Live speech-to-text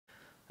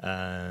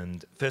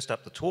And first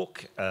up the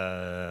talk,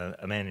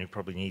 a man who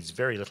probably needs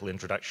very little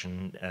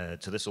introduction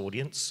to this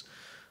audience,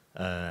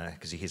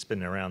 because he has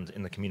been around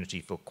in the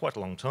community for quite a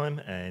long time,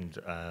 and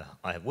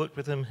I have worked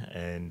with him,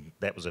 and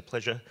that was a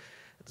pleasure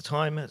at the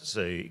time.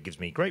 So it gives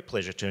me great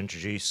pleasure to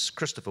introduce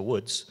Christopher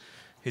Woods,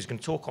 who's going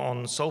to talk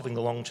on solving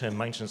the long-term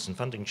maintenance and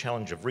funding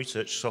challenge of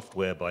research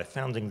software by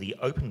founding the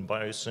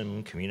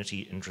OpenBioSim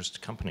Community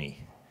Interest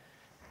Company.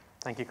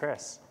 Thank you,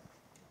 Chris.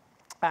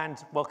 And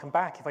welcome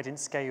back. If I didn't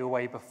scare you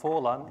away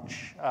before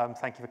lunch,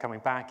 thank you for coming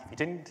back. If you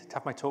didn't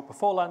have my talk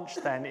before lunch,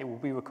 then it will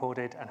be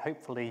recorded, and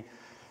hopefully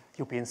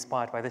you'll be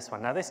inspired by this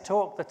one. Now, this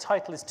talk, the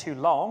title is too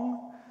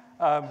long.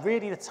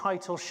 Really, the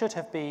title should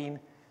have been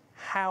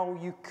how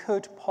you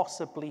could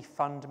possibly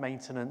fund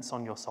maintenance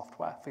on your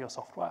software, for your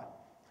software.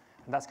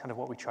 And that's kind of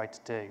what we tried to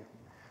do.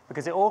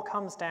 Because it all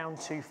comes down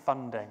to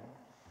funding,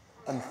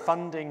 and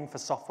funding for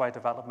software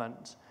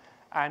development.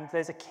 And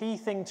there's a key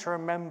thing to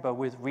remember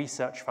with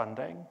research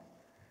funding.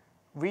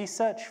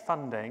 Research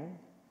funding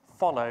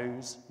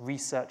follows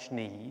research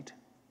need.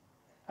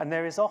 And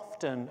there is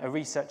often a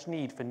research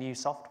need for new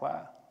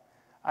software.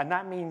 And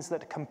that means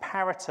that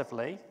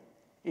comparatively,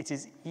 it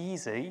is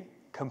easy,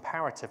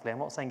 comparatively, I'm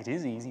not saying it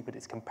is easy, but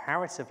it's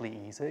comparatively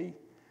easy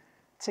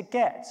to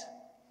get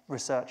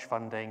research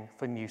funding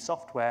for new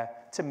software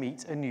to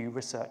meet a new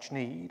research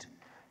need.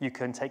 You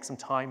can take some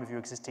time with your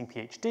existing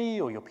PhD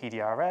or your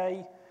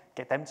PDRA,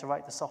 get them to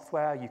write the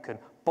software. You can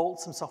bolt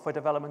some software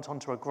development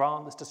onto a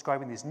grant that's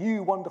describing this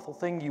new wonderful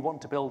thing you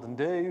want to build and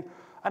do.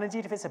 And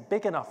indeed, if it's a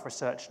big enough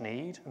research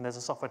need and there's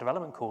a software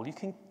development call, you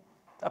can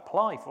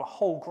apply for a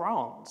whole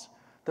grant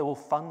that will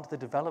fund the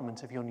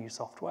development of your new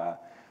software.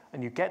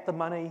 And you get the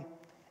money,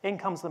 in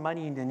comes the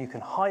money, and then you can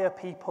hire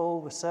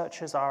people,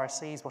 researchers,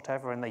 RSEs,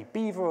 whatever, and they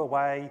beaver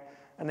away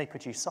and they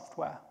produce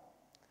software.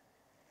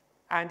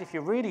 And if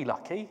you're really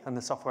lucky and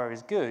the software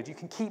is good, you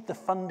can keep the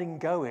funding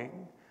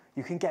going.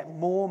 You can get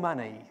more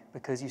money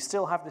because you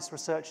still have this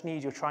research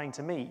need you're trying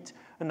to meet,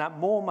 and that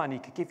more money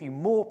could give you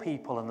more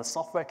people, and the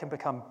software can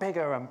become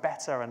bigger and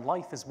better, and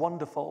life is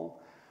wonderful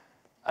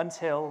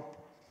until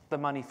the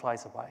money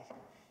flies away.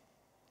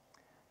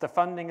 The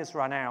funding has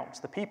run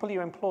out. The people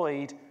you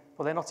employed,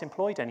 well, they're not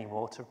employed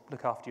anymore to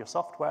look after your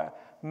software.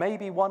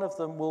 Maybe one of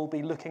them will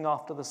be looking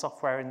after the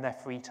software in their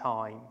free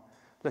time,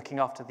 looking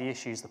after the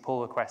issues, the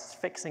pull requests,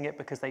 fixing it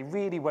because they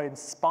really were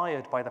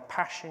inspired by the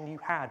passion you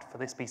had for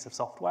this piece of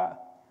software.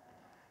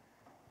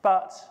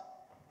 But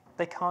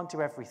they can't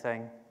do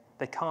everything.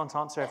 They can't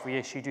answer every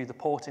issue, do the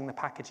porting, the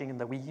packaging, and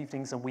the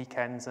evenings and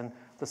weekends, and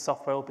the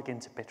software will begin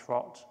to bit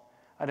rot.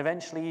 And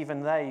eventually,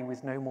 even they,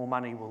 with no more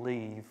money, will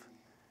leave,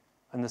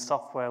 and the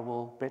software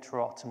will bit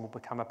rot and will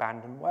become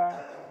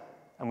abandonware.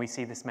 And we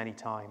see this many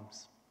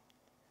times.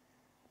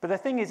 But the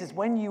thing is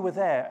when you were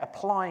there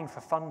applying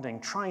for funding,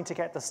 trying to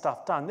get the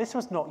stuff done, this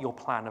was not your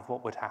plan of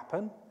what would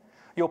happen.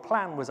 Your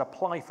plan was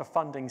apply for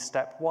funding,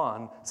 step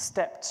 1.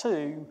 Step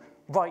 2,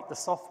 write the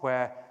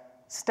software.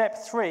 Step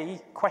 3,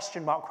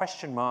 question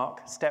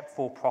mark, step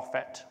 4,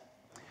 profit.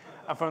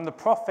 And from the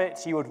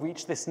profit, you would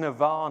reach this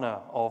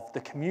nirvana of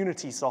the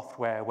community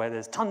software where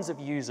there's tons of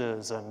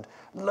users and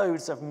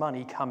loads of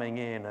money coming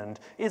in. And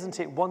isn't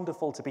it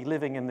wonderful to be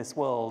living in this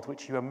world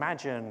which you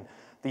imagine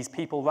these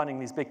people running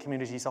these big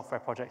community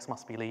software projects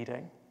must be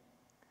leading?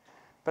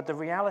 But the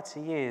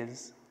reality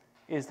is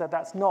that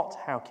that's not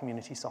how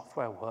community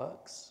software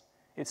works.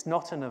 It's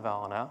not a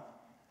nirvana.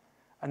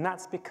 And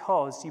that's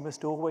because you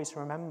must always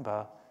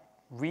remember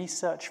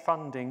research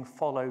funding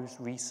follows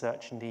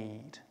research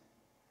need.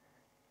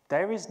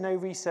 There is no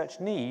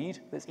research need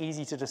that's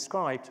easy to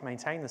describe to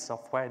maintain the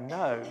software.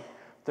 No,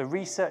 the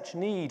research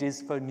need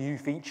is for new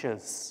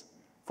features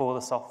for the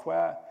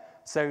software.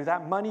 So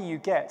that money you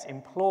get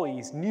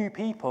employs new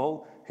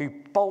people who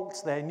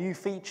bolt their new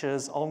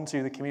features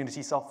onto the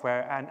community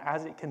software. And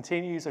as it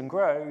continues and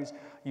grows,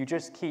 you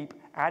just keep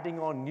adding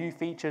on new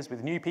features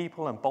with new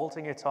people and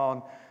bolting it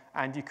on,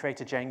 and you create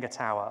a Jenga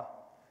tower.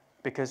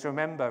 Because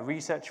remember,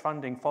 research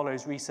funding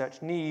follows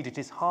research need. It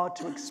is hard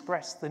to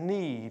express the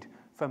need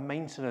for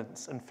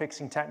maintenance and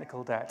fixing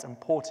technical debt and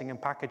porting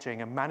and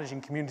packaging and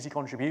managing community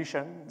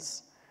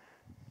contributions.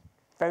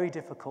 Very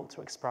difficult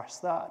to express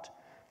that.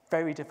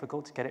 Very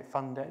difficult to get it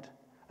funded.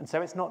 And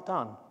so it's not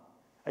done,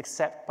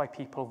 except by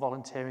people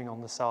volunteering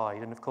on the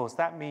side. And of course,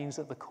 that means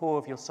that the core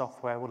of your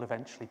software will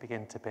eventually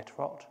begin to bit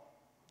rot.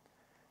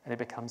 And it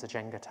becomes a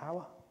Jenga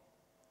tower.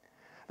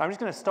 Now, I'm just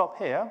going to stop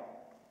here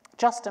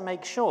just to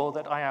make sure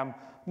that I am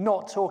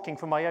not talking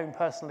from my own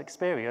personal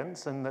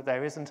experience and that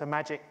there isn't a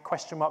magic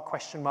question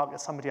mark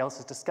that somebody else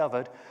has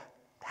discovered.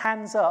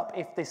 Hands up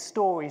if this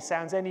story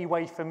sounds any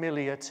way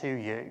familiar to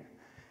you.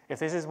 If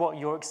this is what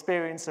your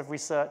experience of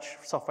research,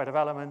 software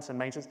development and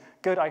maintenance,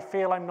 good, I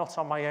feel I'm not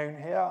on my own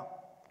here.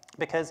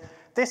 Because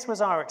this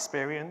was our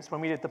experience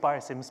when we did the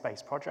BioSim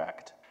Space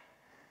project.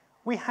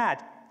 We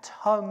had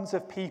tons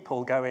of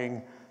people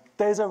going,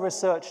 there's a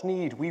research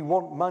need, we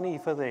want money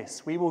for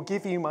this, we will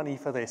give you money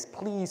for this,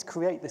 please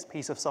create this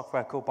piece of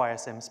software called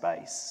BioSim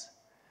Space.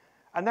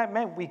 And that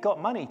meant we got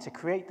money to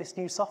create this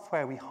new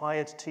software. We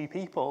hired 2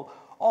 people.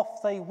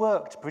 Off they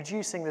worked,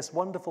 producing this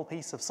wonderful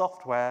piece of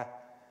software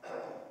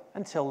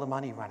until the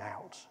money ran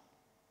out.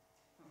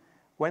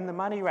 When the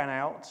money ran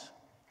out,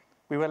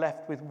 we were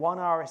left with one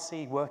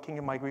RSE working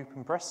in my group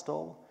in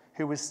Bristol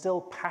who was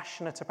still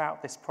passionate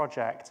about this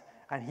project,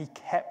 and he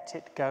kept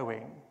it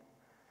going,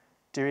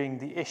 doing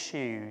the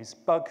issues,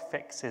 bug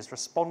fixes,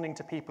 responding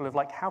to people of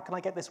like, how can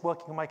I get this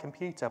working on my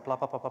computer, blah,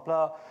 blah, blah, blah,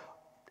 blah.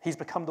 He's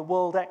become the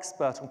world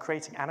expert on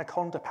creating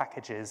Anaconda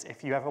packages.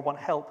 If you ever want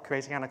help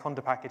creating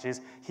Anaconda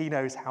packages, he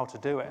knows how to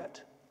do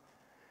it.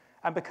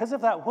 And because of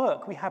that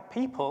work, we have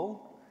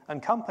people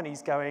and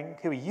companies going,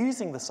 who are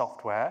using the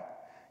software,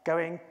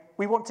 going,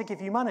 we want to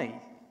give you money.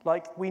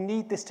 Like, we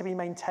need this to be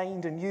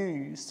maintained and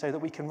used so that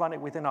we can run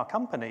it within our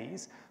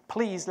companies.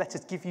 Please let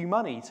us give you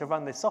money to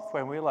run this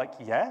software. And we were like,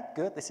 yeah,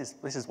 good, this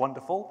is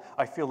wonderful.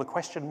 I feel the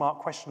question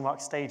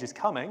mark stage is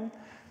coming.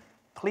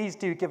 Please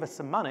do give us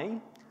some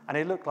money. And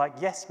it looked like,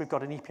 yes, we've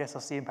got an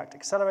EPSRC Impact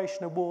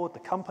Acceleration Award. The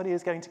company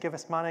is going to give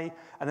us money.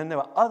 And then there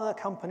were other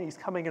companies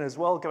coming in as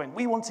well going,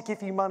 we want to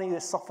give you money.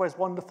 This software is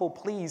wonderful.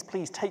 Please,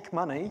 please take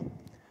money.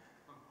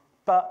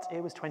 But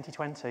it was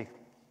 2020,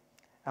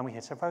 and we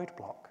hit a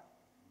roadblock.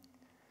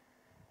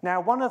 Now,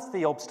 one of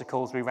the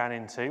obstacles we ran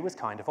into was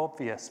kind of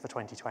obvious for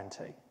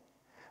 2020.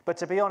 But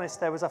to be honest,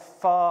 there was a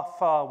far,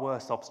 far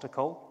worse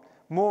obstacle,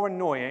 more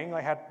annoying.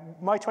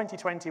 My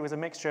 2020 was a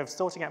mixture of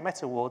sorting out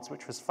meta awards,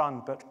 which was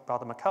fun but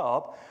rather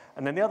macabre,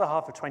 and then the other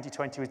half of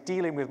 2020 was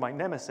dealing with my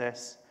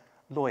nemesis,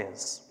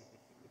 lawyers.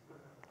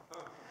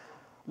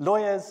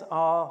 Lawyers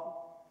are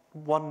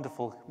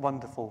wonderful,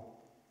 wonderful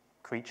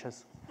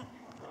creatures.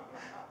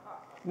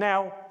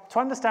 Now, to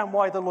understand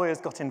why the lawyers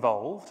got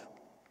involved,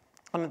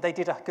 and they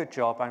did a good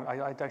job,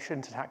 I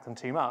shouldn't attack them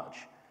too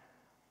much.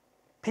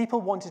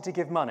 People wanted to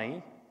give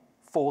money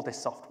for this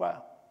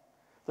software.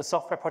 The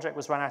software project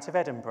was run out of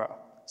Edinburgh,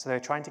 so they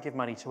were trying to give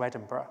money to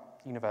Edinburgh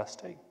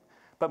University.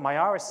 But my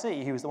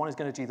RSE, who was the one who's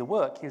going to do the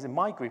work, he was in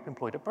my group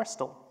employed at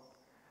Bristol.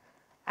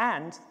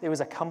 And there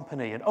was a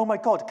company, and oh my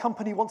God,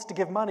 company wants to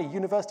give money,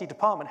 university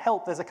department,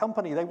 help, there's a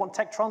company, they want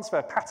tech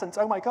transfer, patents,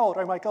 oh my God,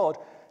 oh my God.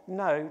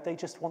 No, they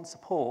just want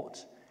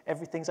support.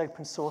 Everything's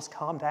open source,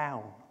 calm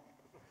down.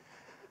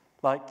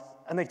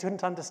 And they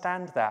didn't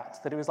understand that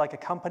it was like a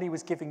company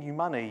was giving you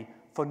money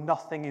for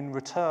nothing in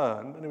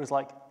return. And it was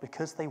like,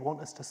 because they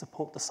want us to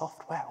support the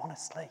software,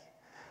 honestly.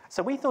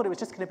 So we thought it was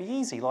just going to be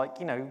easy.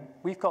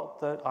 We've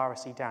got the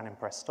RSE down in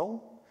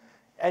Bristol.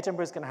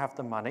 Edinburgh's going to have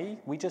the money.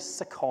 We just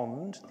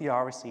second the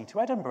RSE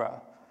to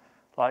Edinburgh.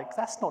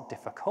 That's not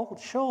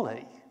difficult,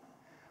 surely.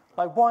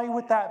 Why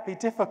would that be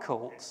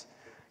difficult?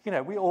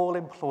 We all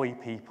employ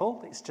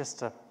people. It's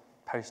just a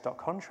postdoc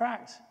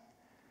contract.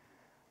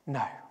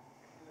 No.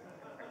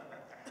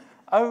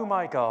 Oh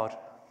my God.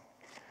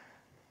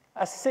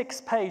 A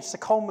 6-page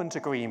secondment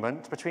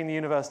agreement between the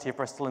University of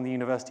Bristol and the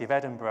University of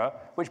Edinburgh,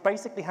 which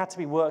basically had to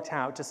be worked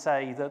out to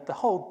say that the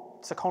whole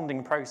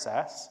seconding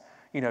process,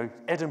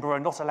 Edinburgh are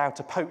not allowed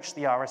to poach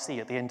the RSE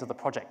at the end of the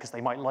project because they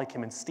might like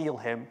him and steal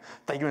him.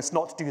 They must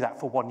not do that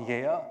for 1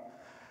 year.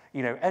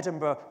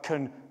 Edinburgh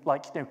can,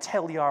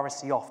 tell the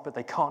RSE off, but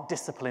they can't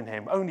discipline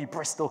him. Only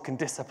Bristol can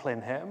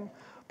discipline him.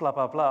 Blah,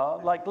 blah, blah,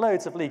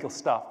 loads of legal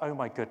stuff. Oh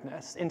my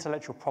goodness.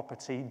 Intellectual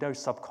property, no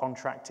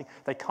subcontracting.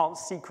 They can't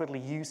secretly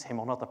use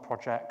him on other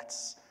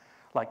projects.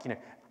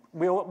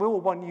 We're all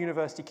one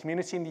university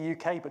community in the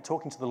UK, but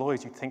talking to the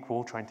lawyers, you'd think we're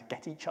all trying to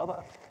get each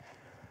other.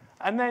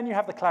 And then you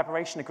have the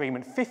collaboration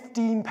agreement,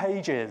 15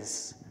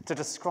 pages to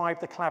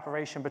describe the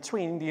collaboration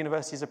between the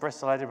universities of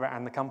Bristol, Edinburgh,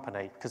 and the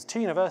company. Because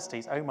 2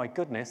 universities, oh my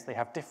goodness, they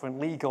have different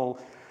legal,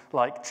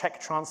 tech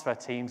transfer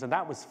teams, and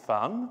that was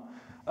fun.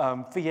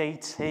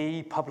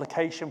 VAT,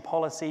 publication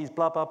policies,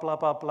 blah, blah, blah,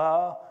 blah,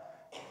 blah.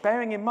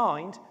 Bearing in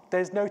mind,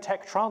 there's no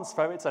tech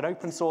transfer. It's an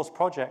open source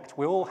project.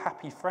 We're all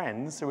happy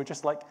friends who are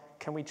just like,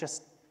 can we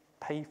just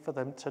pay for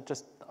them to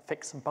just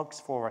fix some bugs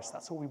for us?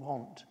 That's all we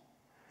want.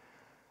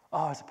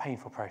 Oh, it's a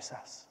painful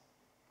process.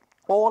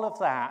 All of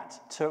that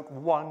took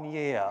 1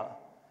 year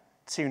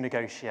to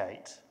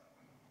negotiate.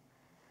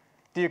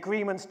 The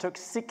agreements took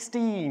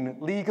 16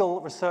 legal,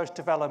 research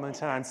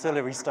development, and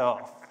ancillary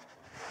staff.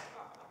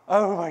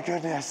 Oh my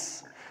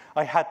goodness.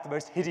 I had the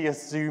most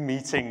hideous Zoom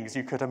meetings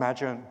you could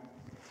imagine.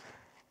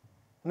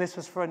 And this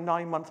was for a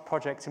 9-month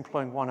project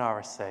employing 1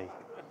 RSE.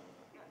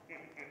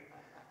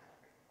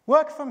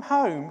 Work from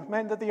home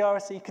meant that the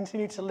RSE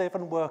continued to live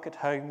and work at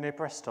home near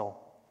Bristol.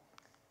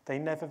 They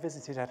never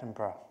visited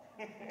Edinburgh.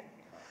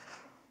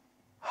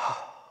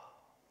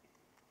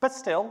 But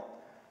still,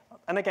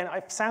 and again,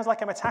 it sounds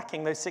like I'm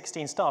attacking those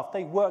 16 staff.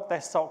 They worked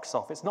their socks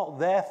off. It's not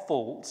their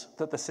fault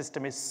that the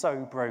system is so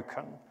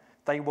broken.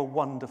 They were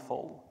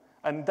wonderful.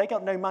 And they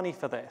got no money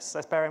for this.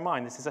 Let's bear in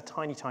mind, this is a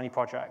tiny, tiny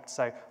project.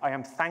 So I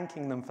am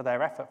thanking them for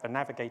their effort for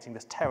navigating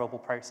this terrible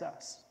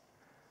process.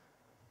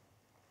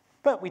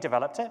 But we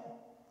developed it,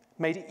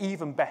 made it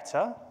even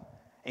better,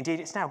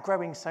 Indeed, it's now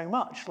growing so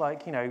much,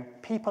 like, you know,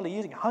 people are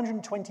using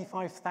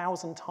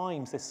 125,000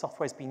 times this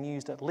software has been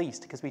used at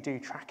least because we do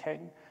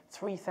tracking,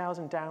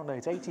 3,000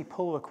 downloads, 80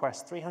 pull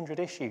requests, 300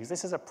 issues.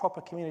 This is a proper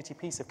community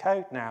piece of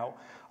code now.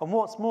 And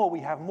what's more, we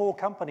have more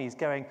companies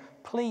going,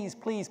 please,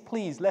 please,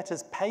 please, let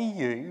us pay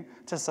you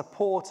to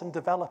support and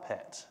develop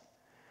it.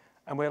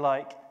 And we're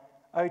like,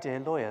 oh dear,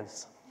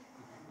 lawyers.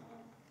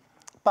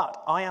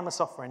 But I am a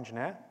software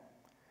engineer.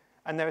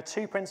 And there are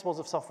two principles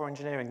of software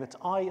engineering that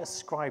I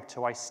ascribe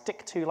to, I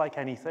stick to like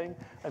anything,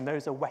 and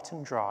those are wet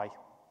and dry.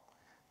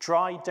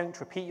 Dry, don't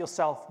repeat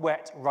yourself.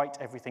 Wet, write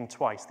everything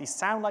twice. These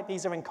sound like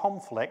these are in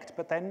conflict,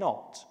 but they're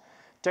not.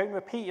 Don't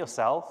repeat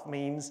yourself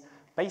means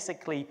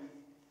basically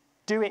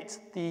do it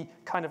the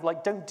kind of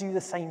like, don't do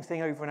the same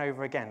thing over and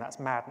over again.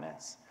 That's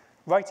madness.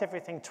 Write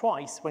everything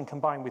twice when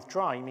combined with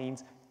dry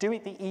means do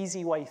it the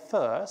easy way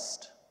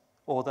first,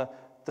 or the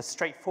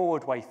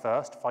straightforward way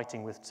first,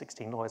 fighting with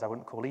 16 lawyers I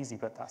wouldn't call easy,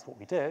 but that's what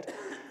we did.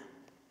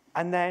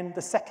 And then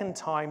the second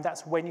time,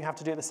 that's when you have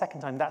to do it the second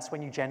time, that's when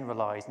you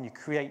generalize and you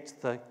create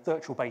the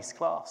virtual base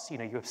class. You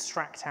know, you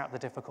abstract out the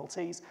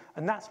difficulties.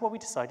 And that's what we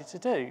decided to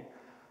do.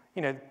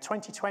 You know,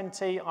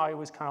 2020, I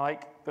was kind of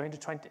like,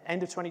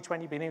 end of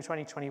 2020, beginning of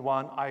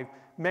 2021,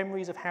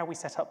 memories of how we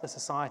set up the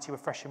society were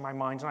fresh in my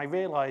mind. And I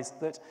realized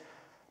that,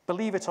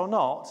 believe it or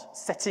not,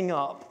 setting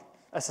up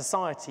a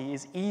society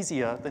is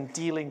easier than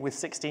dealing with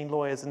 16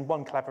 lawyers and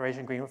one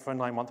collaboration agreement for a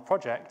 9-month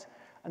project.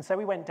 And so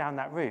we went down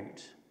that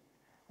route.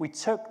 We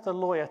took the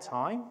lawyer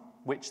time,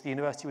 which the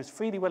university was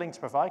freely willing to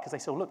provide because they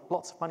said, look,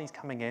 lots of money's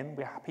coming in,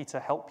 we're happy to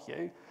help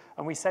you.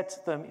 And we said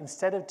to them,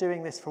 instead of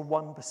doing this for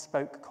one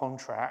bespoke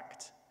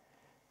contract,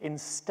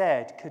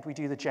 instead, could we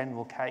do the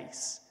general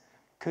case?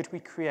 Could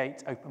we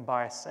create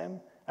OpenBioSim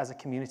as a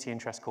community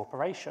interest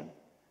corporation?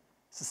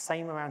 It's the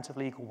same amount of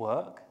legal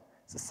work.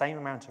 It's the same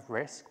amount of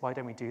risk. Why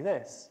don't we do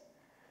this?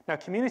 Now,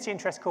 community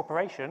interest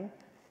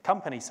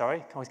company,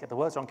 I always get the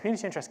words wrong.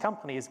 Community interest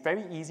company is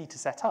very easy to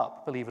set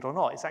up, believe it or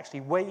not. It's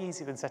actually way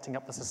easier than setting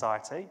up the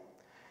society.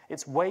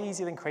 It's way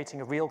easier than creating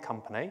a real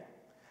company.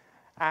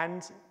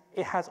 And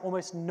it has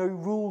almost no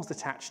rules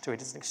attached to it.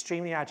 It's an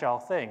extremely agile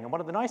thing. And one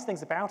of the nice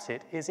things about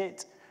it is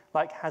it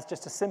has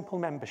just a simple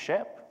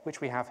membership, which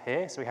we have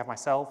here. So we have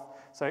myself.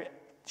 So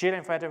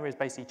Julian Federer is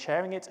basically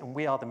chairing it, and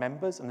we are the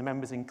members. And the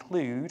members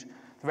include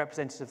the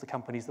representatives of the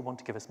companies that want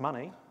to give us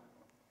money.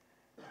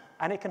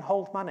 And it can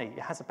hold money.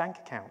 It has a bank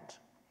account.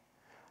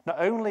 Not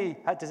only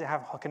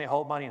can it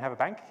hold money and have a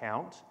bank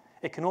account,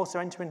 it can also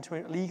enter into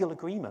legal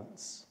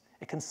agreements.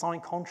 It can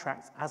sign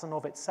contracts as and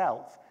of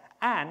itself.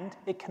 And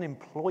it can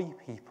employ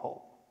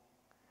people.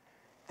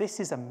 This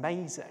is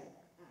amazing.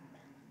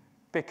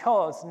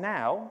 Because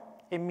now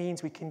it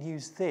means we can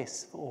use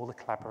this for all the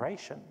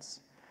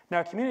collaborations. Now,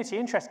 a community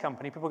interest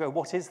company, people go,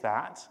 what is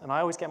that? And I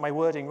always get my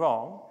wording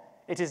wrong.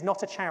 It is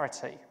not a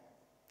charity.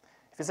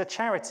 If it's a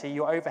charity,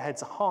 your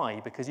overheads are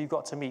high because you've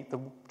got to meet the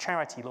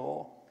charity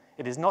law.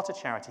 It is not a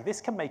charity.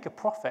 This can make a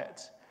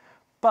profit,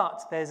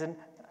 but there's an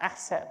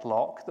asset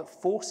lock that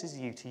forces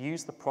you to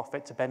use the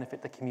profit to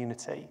benefit the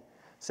community.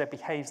 So it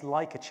behaves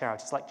like a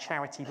charity. It's like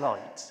charity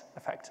light,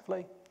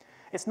 effectively.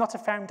 It's not a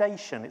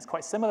foundation. It's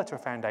quite similar to a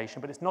foundation,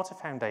 but it's not a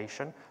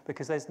foundation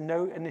because there's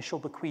no initial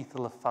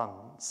bequeathal of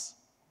funds.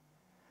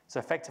 So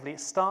effectively, it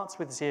starts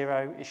with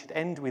 0, it should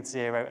end with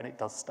 0, and it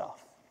does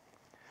stuff.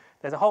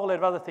 There's a whole load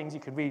of other things you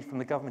could read from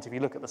the government if you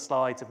look at the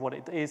slides of what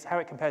it is, how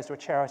it compares to a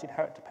charity, and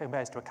how it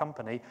compares to a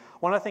company.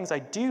 One of the things I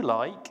do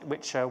like,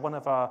 which one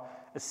of our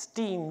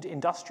esteemed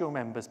industrial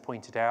members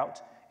pointed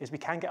out, is we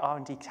can get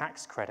R&D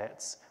tax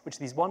credits, which are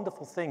these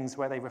wonderful things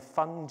where they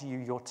refund you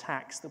your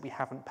tax that we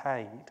haven't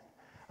paid.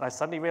 And I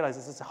suddenly realized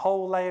there's a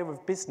whole layer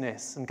of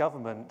business and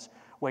government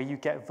where you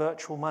get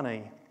virtual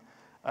money.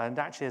 And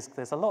actually,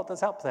 there's a lot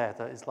that's up there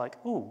that is like,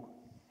 ooh,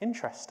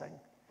 interesting.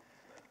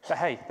 But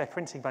hey, they're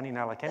printing money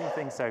now like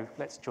anything, so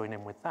let's join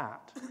in with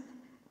that.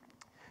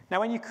 Now,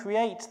 when you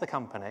create the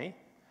company,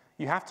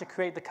 you have to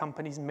create the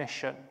company's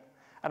mission.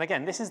 And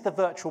again, this is the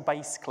virtual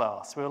base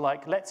class. We were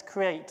like, let's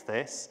create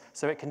this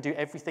so it can do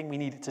everything we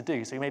need it to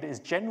do. So we made it as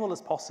general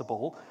as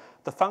possible.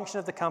 The function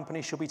of the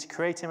company should be to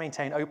create and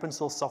maintain open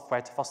source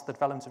software to foster the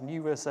development of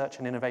new research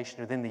and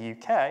innovation within the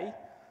UK.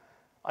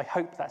 I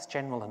hope that's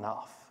general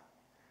enough.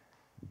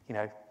 You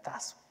know,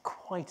 that's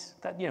quite,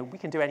 we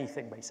can do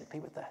anything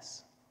basically with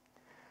this.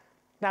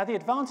 Now, the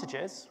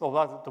advantages, or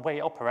rather the way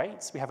it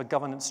operates, we have a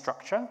governance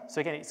structure.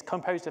 So again, it's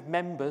composed of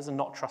members and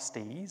not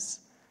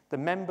trustees. The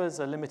members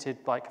are limited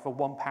for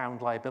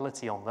 £1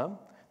 liability on them.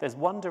 There's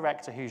one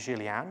director who's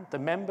Julian. The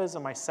members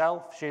are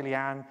myself,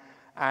 Julian,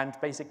 and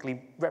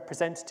basically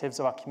representatives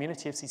of our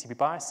community of CCP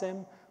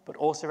Biosim, but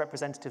also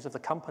representatives of the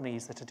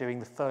companies that are doing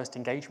the first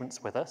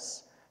engagements with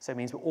us. So it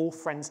means we're all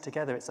friends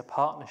together. It's a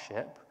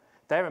partnership.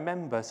 They're a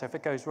member, so if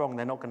it goes wrong,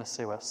 they're not going to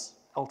sue us,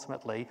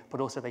 ultimately, but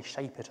also they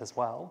shape it as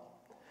well.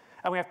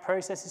 And we have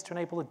processes to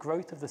enable the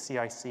growth of the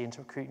CIC and to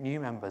recruit new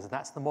members. And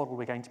that's the model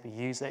we're going to be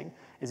using,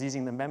 is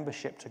using the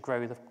membership to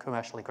grow the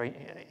commercial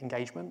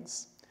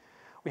engagements.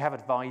 We have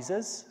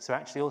advisors. So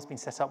actually all has been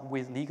set up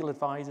with legal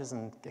advisors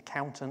and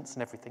accountants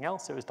and everything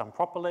else. So it was done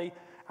properly.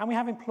 And we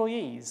have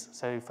employees.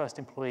 So first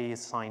employee is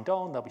signed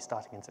on, they'll be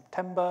starting in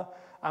September.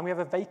 And we have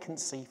a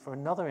vacancy for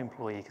another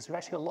employee because we've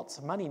actually got lots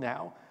of money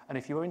now. And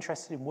if you're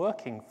interested in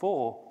working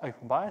for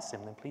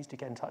OpenBioSim, then please do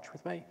get in touch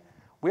with me.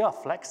 We are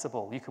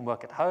flexible. You can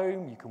work at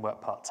home, you can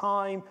work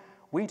part-time.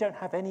 We don't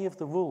have any of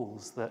the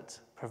rules that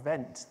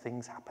prevent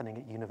things happening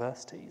at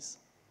universities.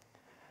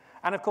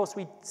 And of course,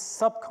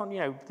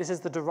 this is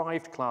the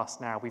derived class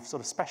now. We've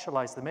sort of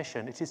specialized the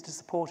mission. It is to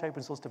support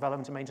open source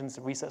development and maintenance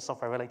of research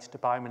software related to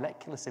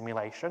biomolecular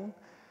simulation.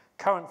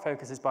 Current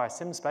focus is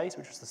BioSimSpace,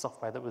 which was the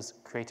software that was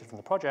created from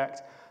the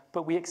project,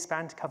 but we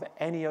expand to cover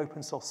any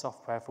open source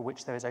software for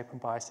which there is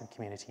OpenBioSim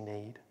community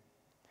need.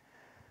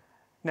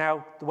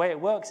 Now, the way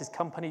it works is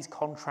companies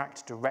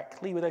contract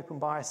directly with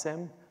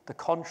OpenBioSim. The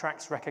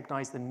contracts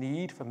recognize the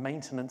need for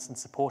maintenance and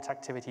support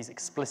activities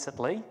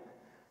explicitly.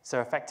 So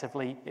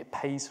effectively, it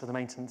pays for the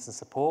maintenance and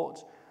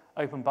support.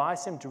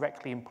 OpenBioSim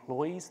directly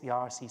employs the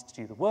RSEs to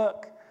do the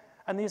work,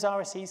 and these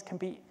RSEs can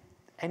be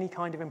any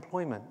kind of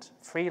employment.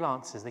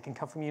 Freelancers, they can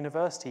come from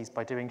universities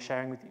by doing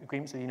sharing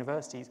agreements with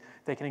universities.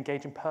 They can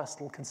engage in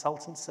personal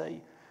consultancy.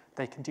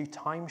 They can do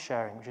time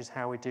sharing, which is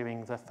how we're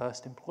doing the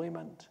first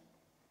employment.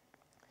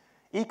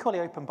 Equally,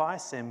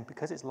 OpenBioSim,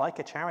 because it's like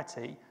a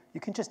charity, you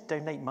can just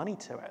donate money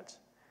to it.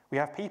 We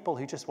have people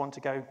who just want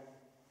to go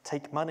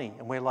take money,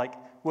 and we're like,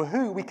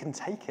 woohoo, we can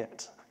take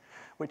it.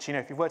 Which,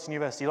 if you've worked in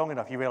university long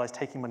enough, you realize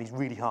taking money is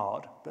really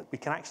hard, but we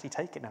can actually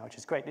take it now, which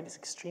is great, and it's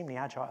extremely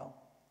agile.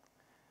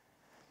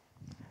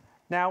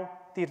 Now,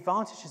 the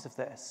advantages of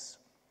this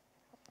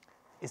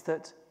is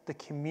that the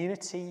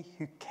community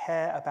who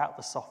care about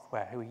the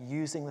software, who are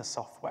using the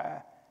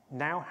software,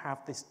 now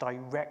have this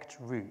direct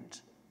route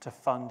to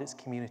fund its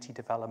community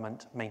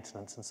development,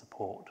 maintenance, and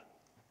support.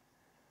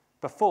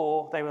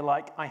 Before, they were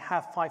like, I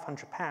have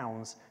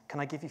 £500, can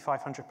I give you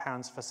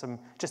 £500 for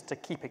just to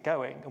keep it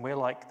going? And we're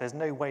like, there's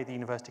no way the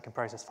university can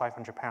process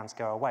 £500,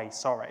 go away,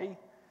 sorry.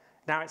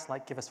 Now it's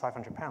like, give us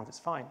 £500, it's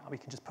fine. We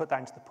can just put that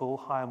into the pool,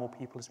 hire more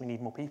people as we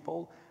need more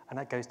people, and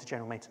that goes to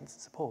general maintenance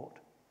and support.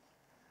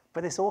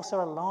 But this also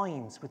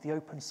aligns with the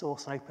open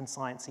source and open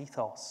science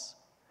ethos.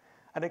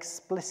 An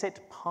explicit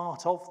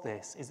part of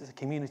this is it's a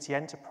community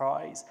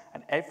enterprise,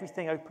 and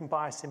everything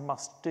OpenBioSim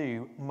must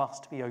do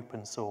must be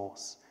open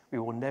source. We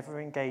will never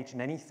engage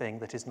in anything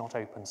that is not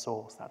open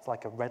source. That's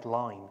like a red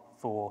line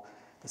for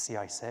the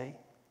CIC.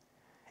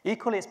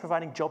 Equally, it's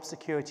providing job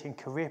security and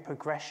career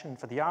progression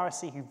for the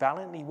RSE who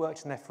valiantly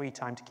worked in their free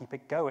time to keep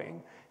it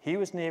going. He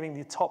was nearing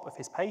the top of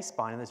his pay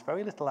spine, and there's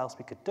very little else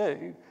we could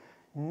do.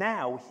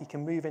 Now he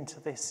can move into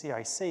this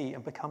CIC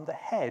and become the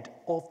head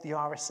of the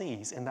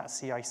RSEs in that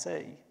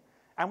CIC.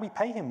 And we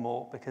pay him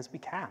more because we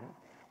can.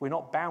 We're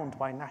not bound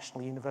by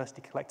national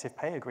university collective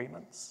pay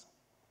agreements.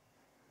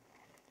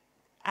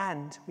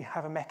 And we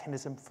have a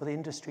mechanism for the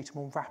industry to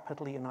more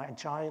rapidly and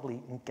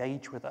agilely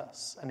engage with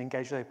us and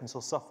engage with open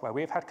source software.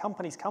 We have had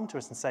companies come to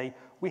us and say,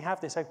 we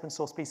have this open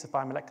source piece of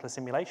biomolecular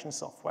simulation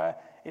software.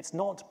 It's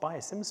not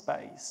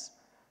BioSimSpace,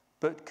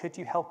 but could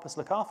you help us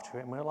look after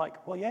it? And we're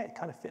like, well, yeah, it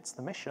kind of fits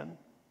the mission.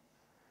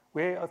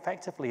 We're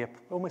effectively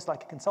almost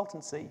like a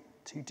consultancy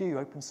to do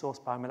open source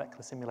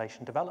biomolecular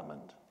simulation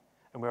development,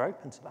 and we're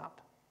open to that.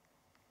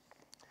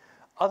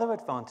 Other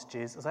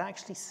advantages is I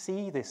actually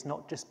see this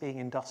not just being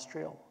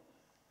industrial.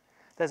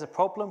 There's a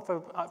problem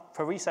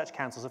for research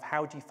councils of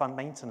how do you fund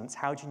maintenance,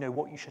 how do you know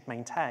what you should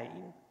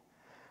maintain?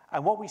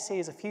 And what we see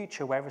is a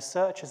future where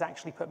researchers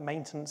actually put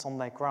maintenance on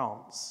their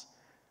grants,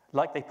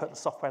 like they put the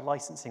software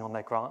licensing on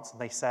their grants,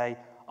 and they say,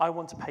 I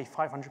want to pay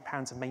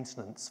 £500 of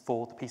maintenance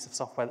for the piece of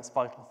software that's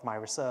vital for my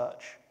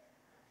research.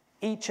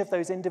 Each of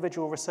those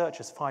individual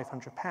researchers,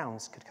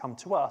 £500, could come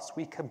to us,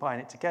 we combine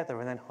it together,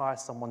 and then hire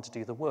someone to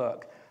do the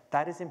work.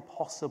 That is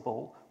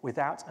impossible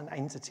without an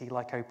entity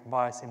like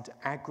OpenBioSim to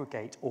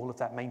aggregate all of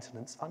that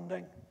maintenance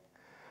funding.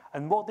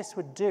 And what this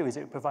would do is it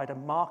would provide a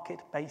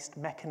market-based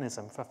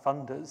mechanism for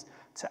funders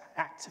to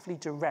actively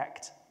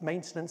direct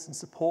maintenance and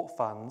support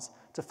funds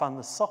to fund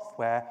the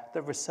software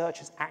that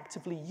researchers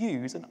actively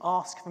use and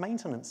ask for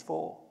maintenance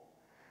for.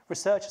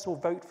 Researchers will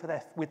vote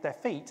with their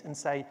feet and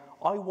say,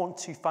 I want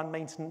to fund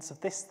maintenance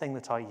of this thing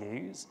that I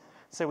use.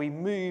 So we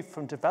move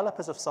from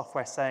developers of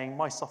software saying,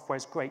 my software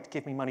is great,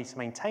 give me money to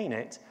maintain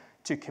it,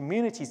 to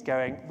communities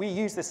going, we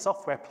use this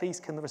software, please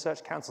can the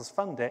research councils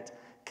fund it,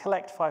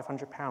 collect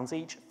 £500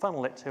 each,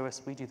 funnel it to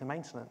us, we do the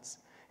maintenance.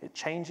 It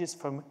changes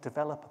from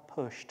developer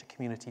push to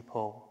community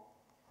pull.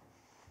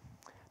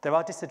 There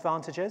are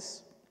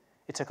disadvantages.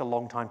 It took a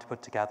long time to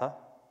put together,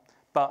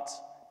 but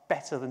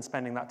better than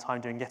spending that time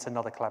doing yet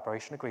another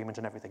collaboration agreement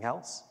and everything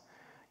else.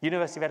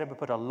 University of Edinburgh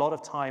put a lot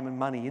of time and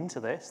money into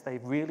this.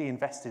 They've really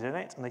invested in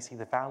it, and they see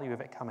the value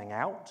of it coming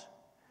out.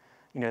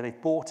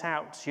 They've bought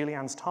out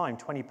Julianne's time,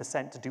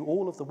 20%, to do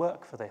all of the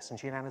work for this, and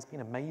Julianne has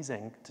been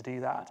amazing to do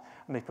that.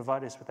 And they've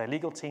provided us with their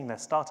legal team, their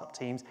startup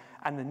teams,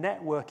 and the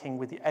networking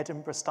with the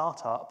Edinburgh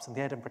startups and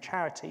the Edinburgh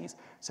charities,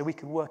 so we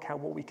can work out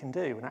what we can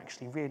do and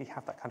actually really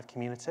have that kind of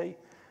community.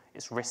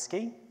 It's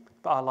risky,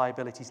 but our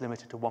liability is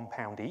limited to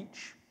 £1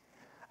 each.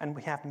 And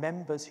we have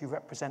members who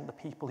represent the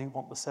people who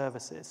want the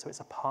services, so it's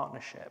a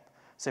partnership.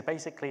 So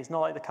basically, it's not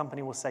like the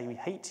company will say we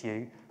hate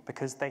you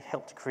because they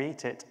helped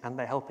create it and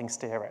they're helping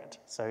steer it.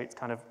 So it's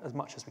kind of as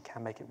much as we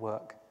can make it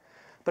work.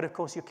 But of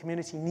course, your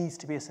community needs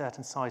to be a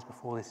certain size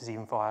before this is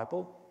even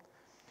viable.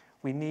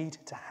 We need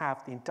to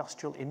have the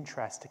industrial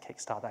interest to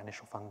kickstart that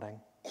initial funding.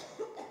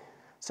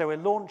 So we're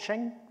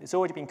launching. It's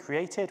already been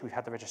created. We've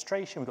had the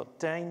registration. We've got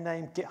domain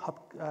name,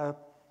 GitHub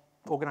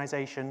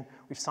organization.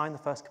 We've signed the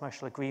first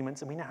commercial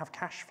agreements, and we now have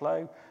cash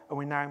flow, and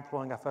we're now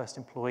employing our first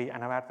employee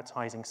and are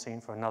advertising soon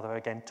for another.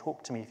 Again,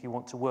 talk to me if you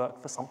want to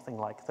work for something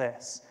like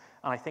this.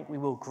 And I think we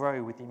will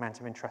grow with the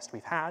amount of interest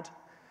we've had.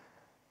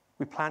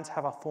 We plan to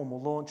have our formal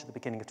launch at the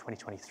beginning of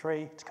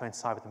 2023 to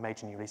coincide with the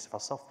major new release of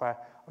our software.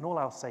 And all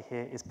I'll say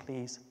here is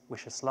please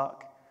wish us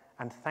luck,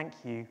 and thank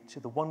you to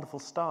the wonderful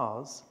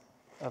stars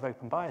of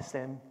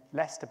OpenBioSim,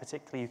 Lester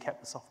particularly, who kept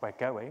the software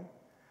going,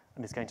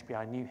 and is going to be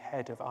our new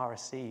head of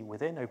RSE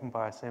within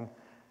OpenBioSim,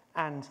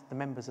 and the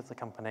members of the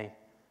company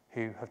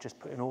who have just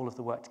put in all of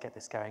the work to get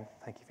this going.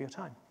 Thank you for your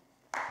time.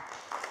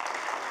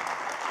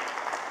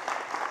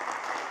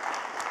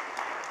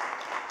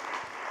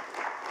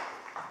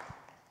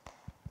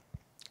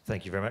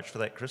 Thank you very much for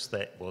that, Chris.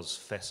 That was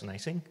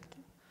fascinating.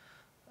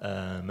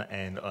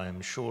 And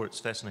I'm sure it's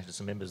fascinated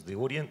some members of the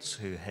audience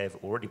who have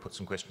already put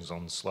some questions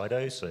on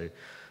Slido, so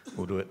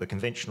we'll do it the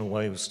conventional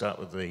way. We'll start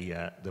with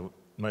the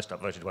most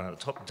upvoted one at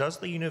the top. Does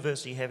the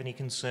university have any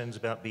concerns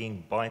about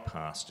being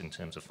bypassed in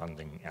terms of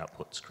funding,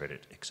 outputs,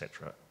 credit,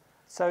 etc.?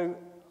 So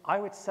I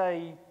would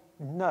say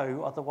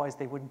no, otherwise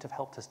they wouldn't have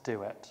helped us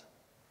do it.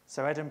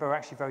 So Edinburgh are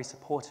actually very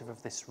supportive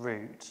of this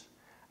route.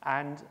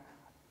 And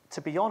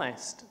to be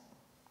honest,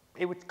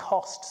 it would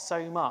cost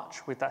so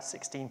much with that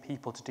 16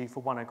 people to do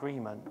for one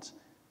agreement.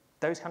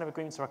 Those kind of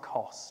agreements are a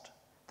cost.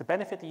 The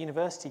benefit the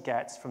university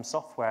gets from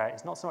software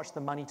is not so much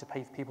the money to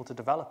pay for people to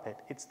develop it,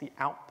 it's the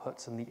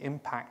outputs and the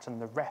impact and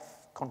the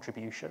ref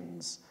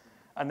contributions.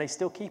 And they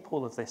still keep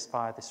all of this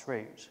via this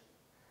route.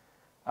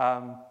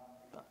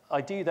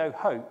 I do, though,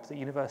 hope that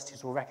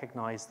universities will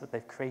recognise that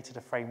they've created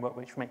a framework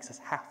which makes us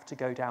have to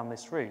go down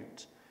this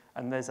route.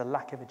 And there's a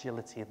lack of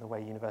agility in the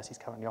way universities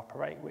currently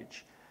operate,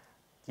 which,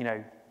 you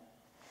know,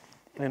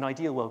 in an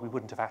ideal world, we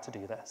wouldn't have had to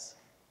do this.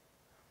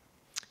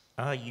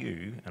 Are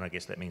you, and I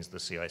guess that means the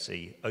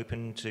CIC,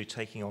 open to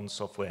taking on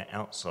software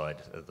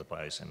outside of the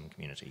BioSim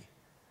community?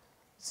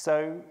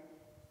 So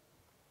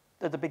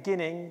at the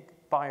beginning,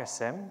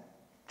 BioSim,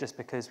 just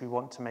because we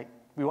want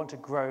to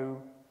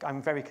grow. I'm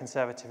very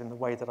conservative in the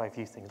way that I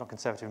view things, not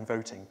conservative in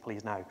voting,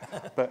 please no,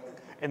 but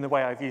in the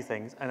way I view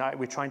things. And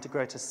we're trying to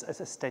grow at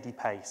a steady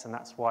pace, and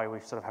that's why we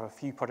sort of have a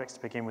few projects to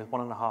begin with,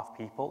 1.5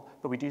 people.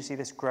 But we do see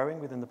this growing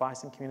within the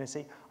BioSim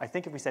community. I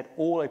think if we said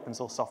all open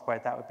source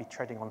software, that would be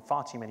treading on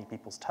far too many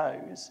people's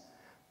toes.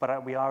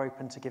 But we are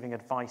open to giving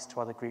advice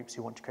to other groups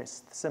who want to create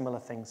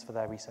similar things for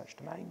their research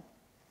domain.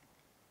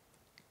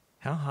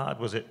 How hard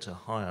was it to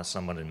hire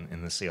someone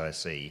in the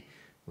CIC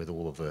with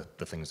all of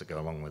the things that go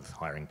along with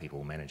hiring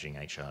people, managing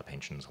HR,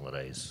 pensions,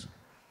 holidays?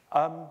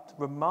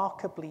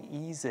 Remarkably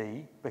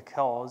easy,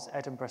 because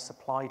Edinburgh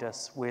supplied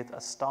us with a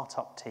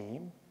startup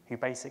team who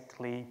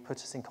basically put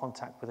us in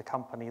contact with a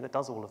company that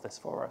does all of this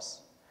for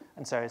us.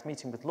 And so I was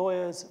meeting with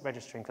lawyers,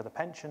 registering for the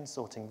pensions,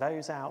 sorting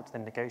those out,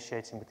 then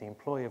negotiating with the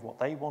employer of what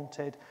they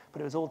wanted,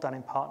 but it was all done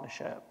in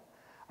partnership.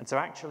 And so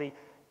actually,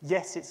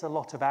 yes, it's a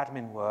lot of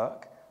admin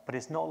work, but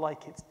it's not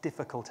like it's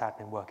difficult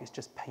admin work, it's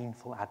just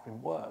painful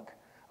admin work.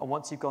 And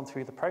once you've gone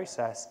through the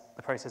process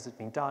has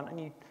been done.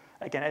 And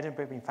again,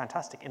 Edinburgh have been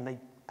fantastic, and they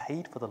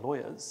paid for the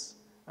lawyers,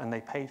 and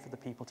they paid for the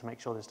people to make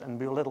sure this, and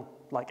we're a little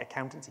like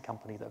accountancy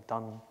company that have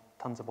done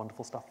tons of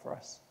wonderful stuff for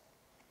us.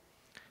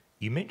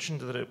 You mentioned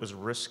that it was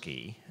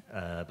risky,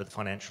 but the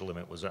financial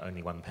limit was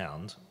only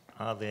 £1.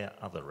 Are there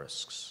other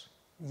risks?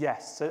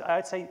 Yes, so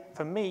I'd say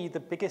for me, the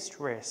biggest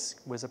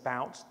risk was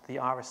about the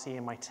RSE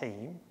in my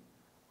team.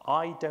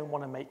 I don't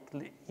want to make,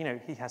 you know,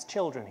 he has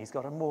children, he's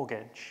got a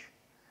mortgage.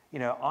 You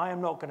know, I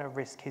am not going to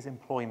risk his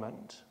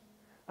employment.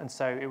 And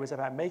so it was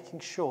about making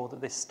sure that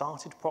this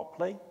started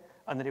properly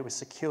and that it was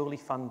securely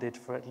funded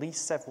for at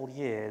least several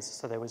years,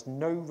 so there was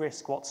no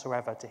risk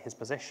whatsoever to his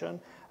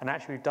position. And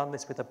actually we've done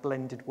this with a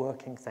blended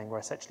working thing where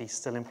essentially he's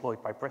still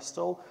employed by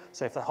Bristol.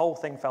 So if the whole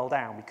thing fell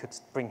down, we could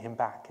bring him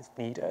back if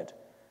needed.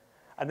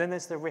 And then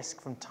there's the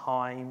risk from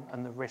time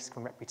and the risk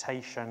from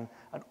reputation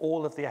and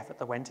all of the effort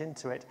that went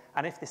into it.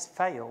 And if this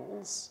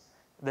fails,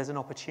 there's an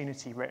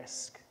opportunity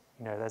risk.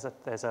 You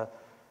know,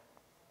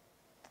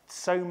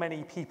 so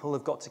many people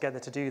have got together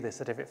to do this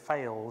that if it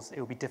fails, it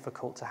will be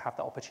difficult to have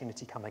that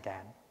opportunity come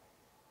again.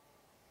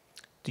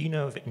 Do you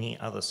know of any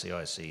other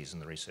CICs in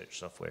the research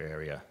software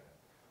area?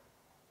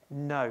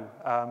 No,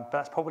 but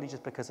that's probably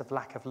just because of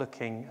lack of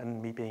looking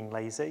and me being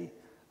lazy.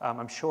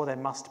 I'm sure there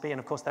must be, and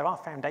of course there are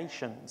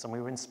foundations, and we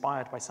were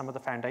inspired by some of the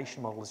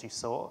foundation models we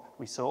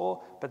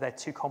saw, but they're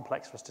too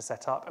complex for us to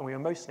set up, and we were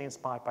mostly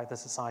inspired by the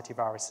Society of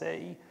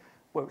RSE,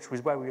 which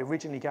was where we were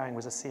originally going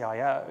was a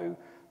CIO.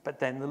 But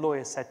then the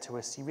lawyer said to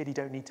us, you really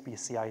don't need to be a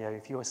CIO.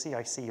 If you're a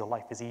CIC, your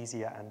life is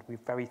easier, and we're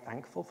very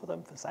thankful for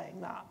them for saying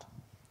that.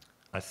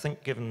 I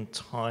think given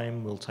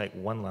time, we'll take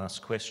one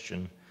last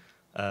question.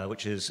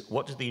 which is,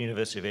 what did the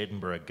University of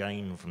Edinburgh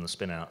gain from the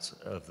spin-out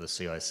of the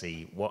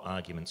CIC? What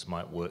arguments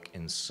might work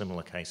in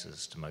similar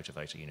cases to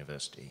motivate a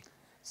university?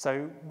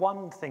 So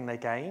one thing they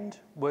gained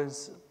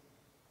was,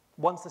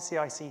 once the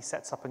CIC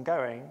sets up and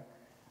going,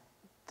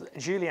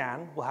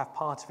 Julian will have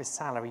part of his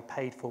salary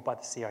paid for by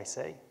the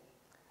CIC.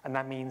 And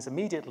that means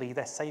immediately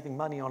they're saving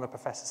money on a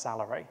professor's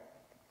salary.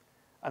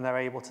 And they're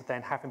able to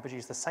then have him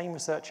produce the same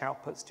research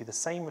outputs, do the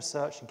same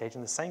research, engage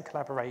in the same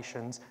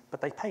collaborations,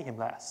 but they pay him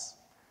less.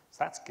 So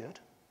that's good.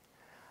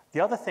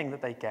 The other thing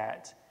that they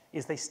get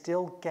is they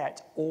still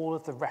get all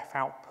of the ref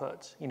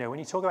output. You know, when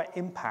you talk about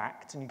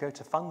impact and you go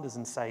to funders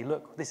and say,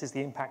 look, this is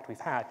the impact we've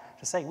had,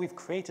 to say we've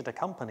created a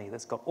company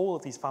that's got all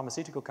of these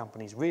pharmaceutical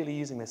companies really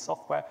using this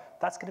software,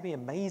 that's going to be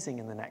amazing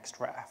in the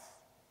next ref.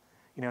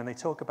 You know, and they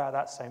talk about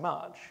that so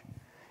much.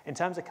 In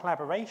terms of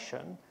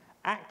collaboration,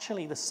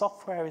 actually the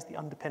software is the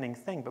underpinning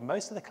thing, but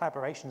most of the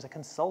collaborations are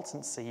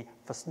consultancy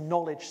for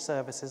knowledge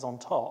services on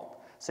top.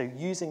 So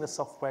using the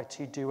software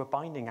to do a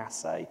binding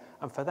assay,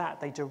 and for that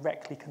they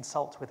directly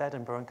consult with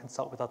Edinburgh and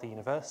consult with other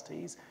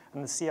universities,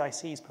 and the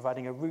CIC is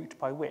providing a route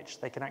by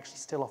which they can actually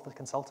still offer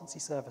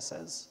consultancy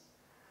services.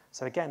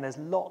 So again, there's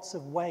lots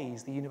of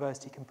ways the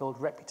university can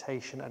build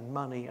reputation and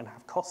money and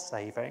have cost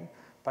saving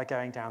by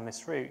going down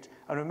this route.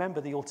 And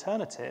remember, the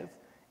alternative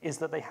is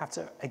that they have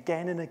to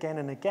again and again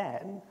and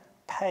again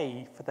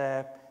pay for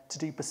to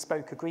do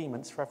bespoke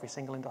agreements for every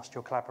single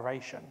industrial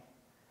collaboration.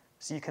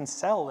 So you can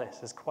sell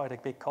this as quite a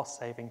big cost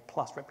saving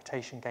plus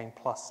reputation gain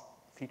plus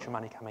future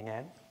money coming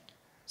in.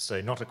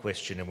 So not a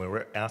question, and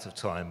we're out of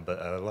time,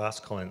 but a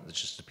last comment that's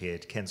just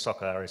appeared. Can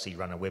Soccer RSE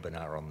run a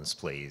webinar on this,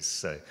 please?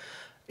 So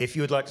if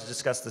you would like to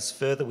discuss this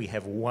further, we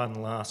have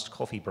one last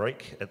coffee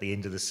break at the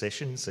end of the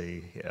session, so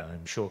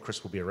I'm sure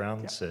Chris will be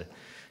around to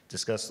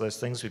discuss those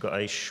things. We've got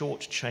a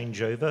short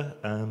changeover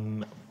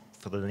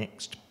for the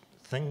next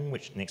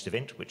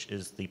event, which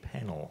is the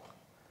panel.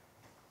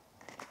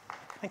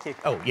 Thank you.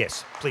 Oh,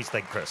 yes, please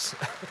thank Chris.